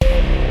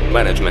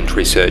Management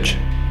Research.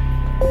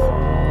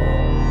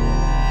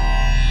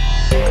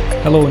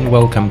 Hello and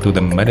welcome to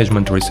the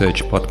Management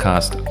Research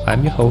podcast.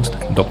 I'm your host,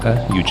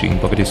 Dr. Eugene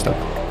Povedistov.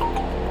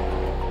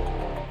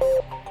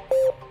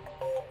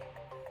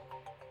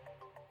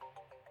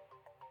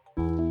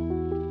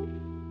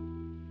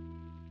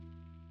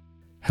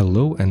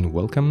 Hello and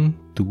welcome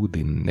to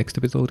the next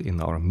episode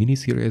in our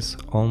mini-series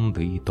on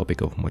the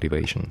topic of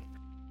motivation.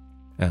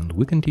 And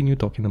we continue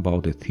talking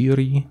about a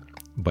theory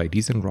by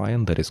Dees and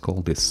Ryan that is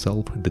called the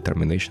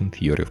self-determination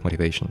theory of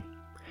motivation.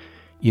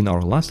 In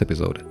our last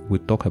episode, we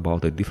talked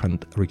about the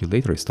different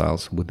regulatory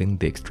styles within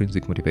the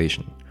extrinsic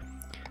motivation.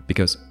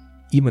 Because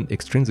even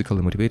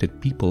extrinsically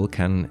motivated people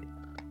can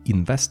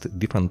invest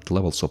different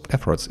levels of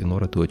efforts in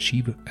order to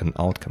achieve an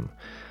outcome.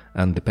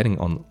 And depending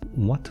on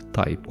what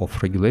type of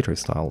regulatory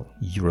style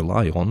you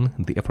rely on,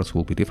 the efforts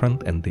will be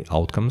different and the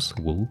outcomes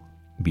will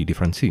be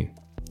different too.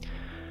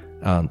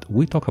 And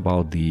we talk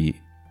about the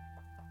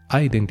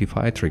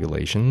identified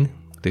regulation.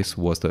 This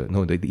was the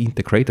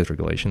integrated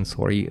regulation,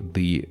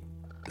 the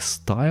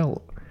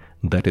style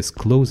that is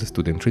closest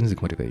to the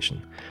intrinsic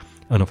motivation.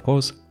 And of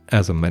course,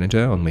 as a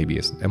manager or maybe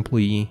as an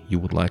employee, you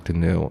would like to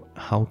know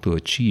how to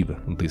achieve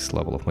this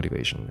level of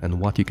motivation and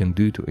what you can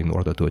do in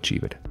order to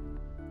achieve it.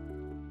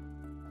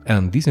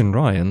 And Dees and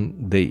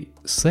Ryan, they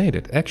say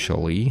that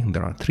actually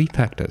there are three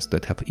factors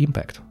that have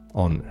impact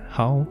on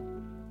how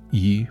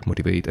you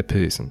motivate a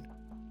person.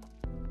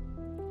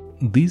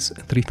 These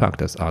three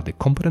factors are the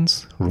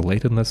competence,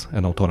 relatedness,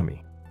 and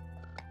autonomy.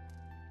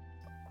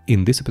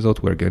 In this episode,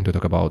 we're going to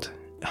talk about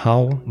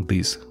how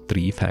these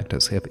three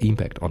factors have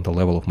impact on the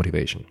level of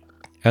motivation.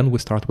 And we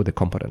start with the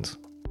competence.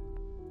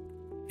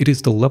 It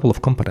is the level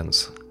of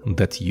competence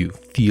that you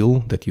feel,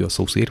 that you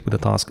associate with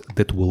the task,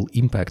 that will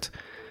impact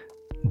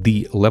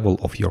the level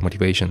of your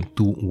motivation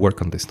to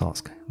work on this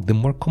task. The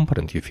more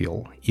competent you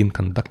feel in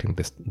conducting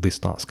this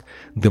task,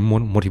 the more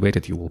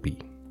motivated you will be.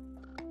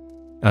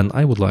 And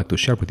I would like to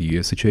share with you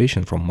a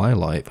situation from my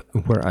life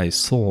where I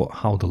saw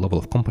how the level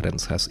of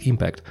competence had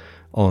impact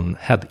on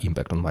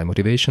my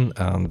motivation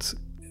and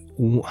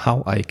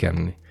how I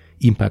can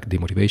impact the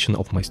motivation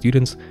of my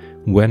students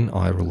when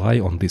I rely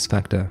on this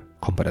factor,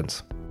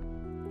 competence.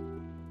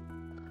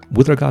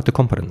 With regard to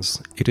competence,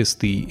 it is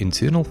the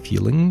internal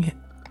feeling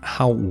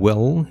how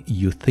well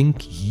you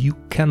think you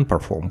can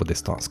perform with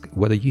this task,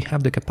 whether you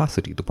have the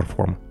capacity to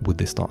perform with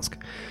this task.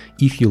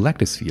 If you lack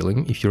this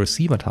feeling, if you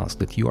receive a task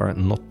that you are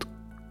not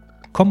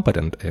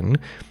competent in,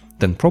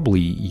 then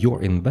probably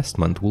your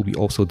investment will be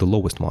also the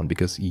lowest one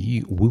because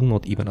you will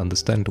not even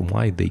understand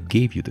why they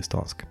gave you this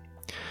task.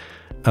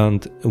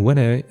 And when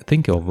I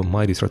think of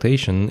my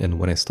dissertation and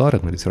when I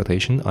started my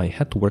dissertation, I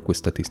had to work with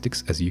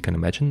statistics, as you can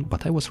imagine,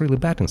 but I was really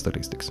bad in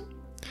statistics.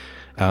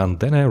 And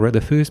then I read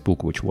the first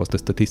book, which was the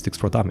Statistics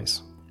for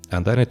Dummies.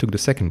 And then I took the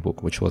second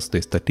book, which was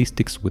the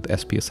Statistics with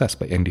SPSS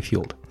by Andy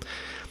Field.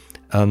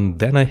 And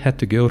then I had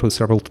to go through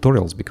several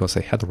tutorials because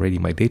I had already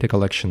my data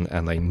collection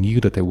and I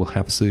knew that I will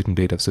have certain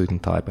data of certain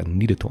type and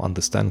needed to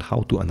understand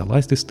how to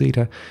analyze this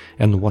data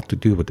and what to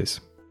do with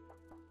this.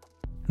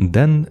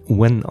 Then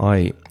when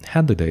I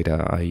had the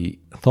data, I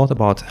thought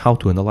about how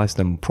to analyze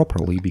them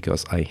properly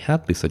because I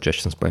had the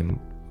suggestions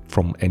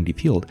from Andy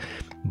Field,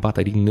 but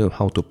I didn't know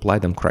how to apply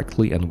them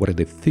correctly and whether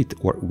they fit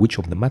or which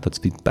of the methods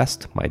fit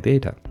best my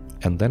data.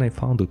 And then I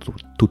found the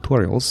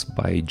tutorials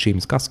by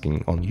James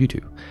Gaskin on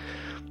YouTube.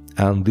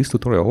 And these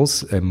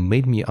tutorials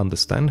made me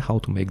understand how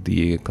to make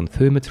the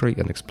confirmatory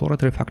and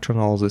exploratory factor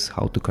analysis,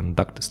 how to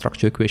conduct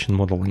structure equation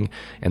modeling,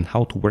 and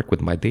how to work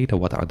with my data,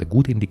 what are the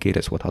good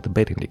indicators, what are the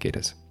bad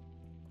indicators.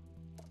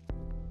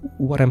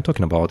 What I'm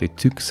talking about, it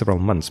took several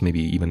months,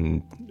 maybe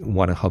even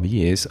 1.5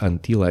 years,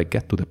 until I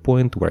get to the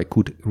point where I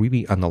could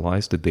really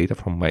analyze the data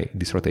from my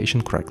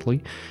dissertation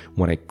correctly,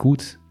 when I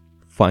could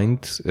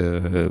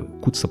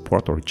could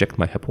support or reject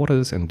my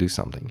hypothesis and do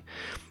something.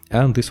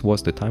 And this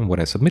was the time when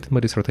I submitted my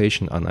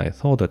dissertation and I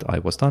thought that I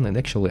was done, and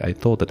actually I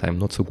thought that I'm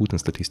not so good in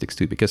statistics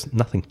too, because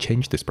nothing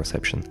changed this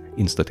perception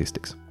in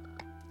statistics.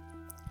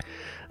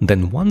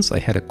 Then once I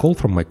had a call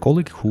from my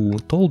colleague who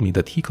told me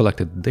that he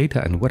collected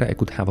data and whether I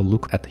could have a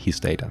look at his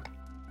data.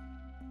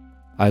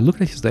 I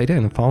looked at his data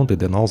and found that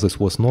the analysis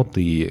was not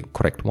the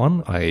correct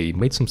one. I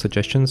made some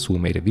suggestions. We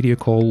made a video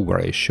call where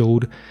I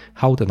showed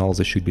how the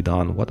analysis should be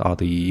done, what are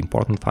the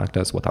important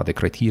factors, what are the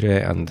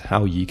criteria, and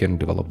how you can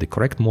develop the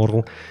correct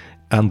model.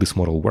 And this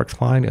model worked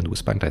fine, and we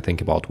spent, I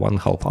think, about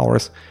 1.5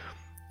 hours.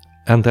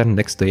 And then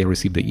next day I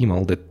received the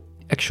email that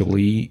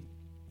actually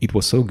it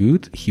was so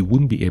good, he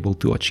wouldn't be able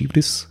to achieve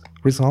this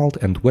result,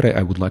 and whether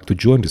I would like to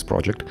join this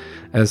project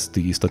as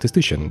the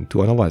statistician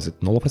to analyze it.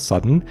 And all of a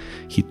sudden,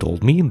 he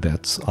told me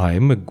that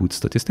I'm a good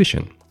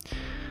statistician.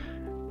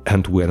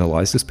 And we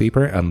analyzed this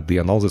paper, and the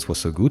analysis was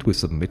so good, we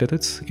submitted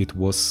it. It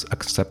was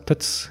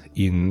accepted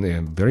in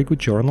a very good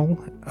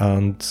journal,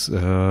 and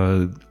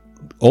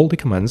all the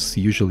comments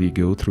usually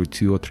go through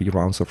 2 or 3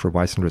 rounds of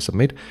revise and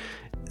resubmit.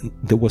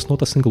 There was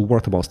not a single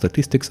word about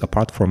statistics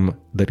apart from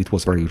that it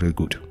was very, very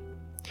good.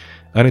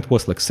 And it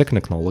was like second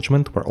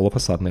acknowledgement where all of a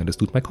sudden I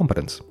understood my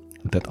competence.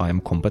 that I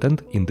am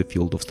competent in the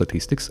field of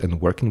statistics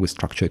and working with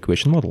structure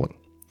equation modeling.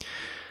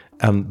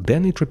 And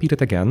then it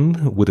repeated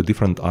again with a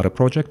different other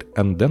project,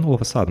 and then all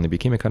of a sudden I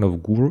became a kind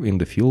of guru in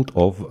the field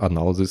of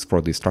analysis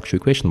for the structure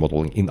equation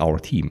modeling in our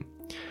team.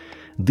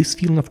 This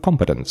feeling of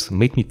competence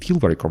made me feel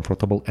very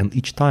comfortable, and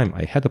each time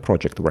I had a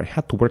project where I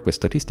had to work with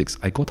statistics,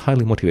 I got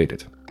highly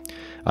motivated.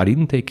 I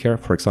didn't take care,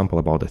 for example,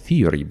 about the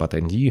theory, but I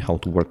knew how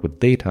to work with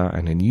data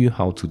and I knew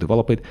how to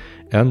develop it,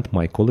 and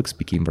my colleagues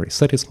became very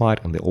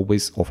satisfied and they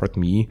always offered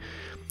me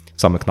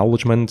some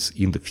acknowledgements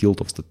in the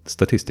field of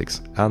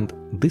statistics. And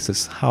this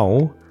is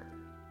how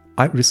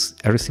I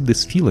received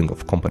this feeling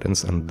of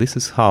competence, and this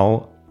is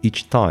how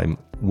each time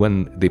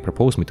when they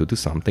propose me to do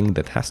something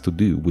that has to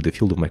do with the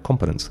field of my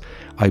competence,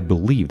 I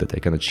believe that I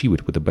can achieve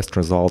it with the best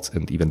results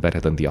and even better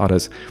than the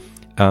others.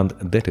 And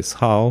that is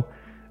how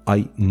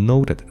I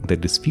noted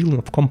that this feeling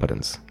of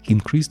competence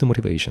increased the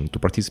motivation to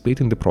participate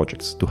in the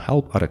projects, to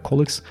help other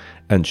colleagues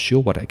and show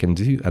what I can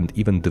do and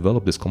even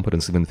develop this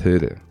competence even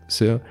further.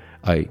 So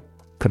I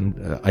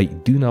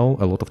do now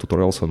a lot of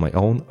tutorials on my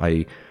own.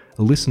 I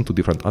listen to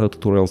different other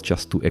tutorials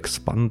just to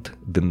expand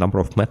the number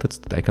of methods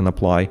that I can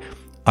apply.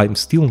 I'm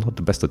still not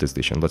the best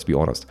statistician, let's be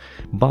honest,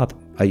 but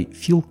I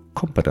feel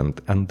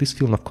competent, and this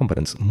feeling of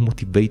competence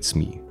motivates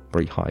me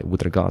very high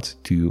with regards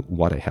to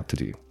what I have to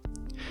do.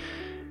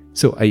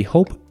 So I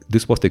hope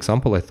this was the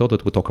example. I thought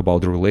that we talk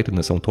about the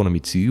relatedness autonomy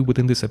too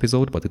within this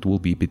episode, but it will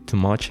be a bit too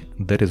much.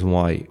 That is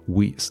why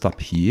we stop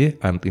here,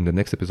 and in the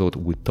next episode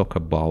we talk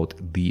about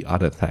the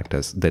other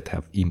factors that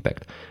have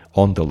impact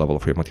on the level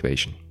of your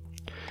motivation.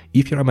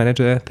 If you're a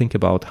manager, think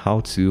about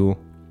how to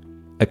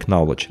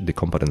acknowledge the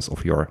competence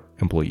of your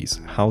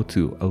employees, how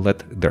to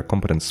let their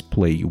competence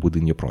play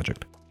within your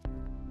project.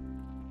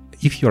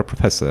 If you're a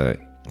professor,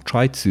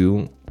 try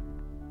to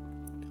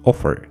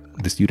offer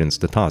the students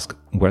the task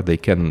where they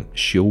can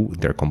show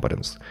their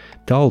competence.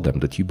 Tell them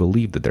that you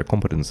believe that their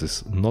competence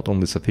is not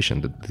only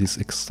sufficient, that this is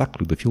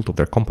exactly the field of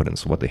their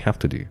competence, what they have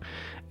to do.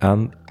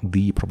 And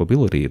the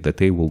probability that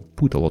they will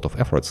put a lot of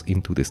efforts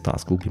into this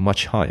task will be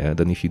much higher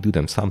than if you do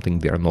them something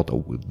they are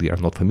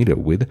not familiar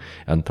with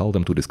and tell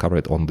them to discover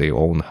it on their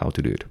own how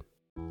to do it.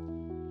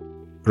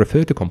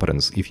 Refer to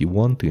competence if you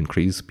want to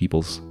increase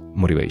people's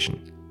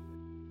motivation.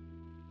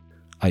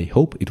 I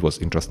hope it was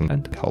interesting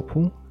and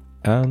helpful,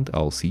 and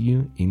I'll see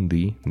you in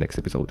the next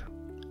episode.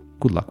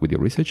 Good luck with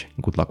your research,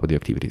 good luck with your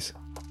activities.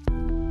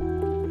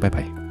 Bye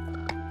bye.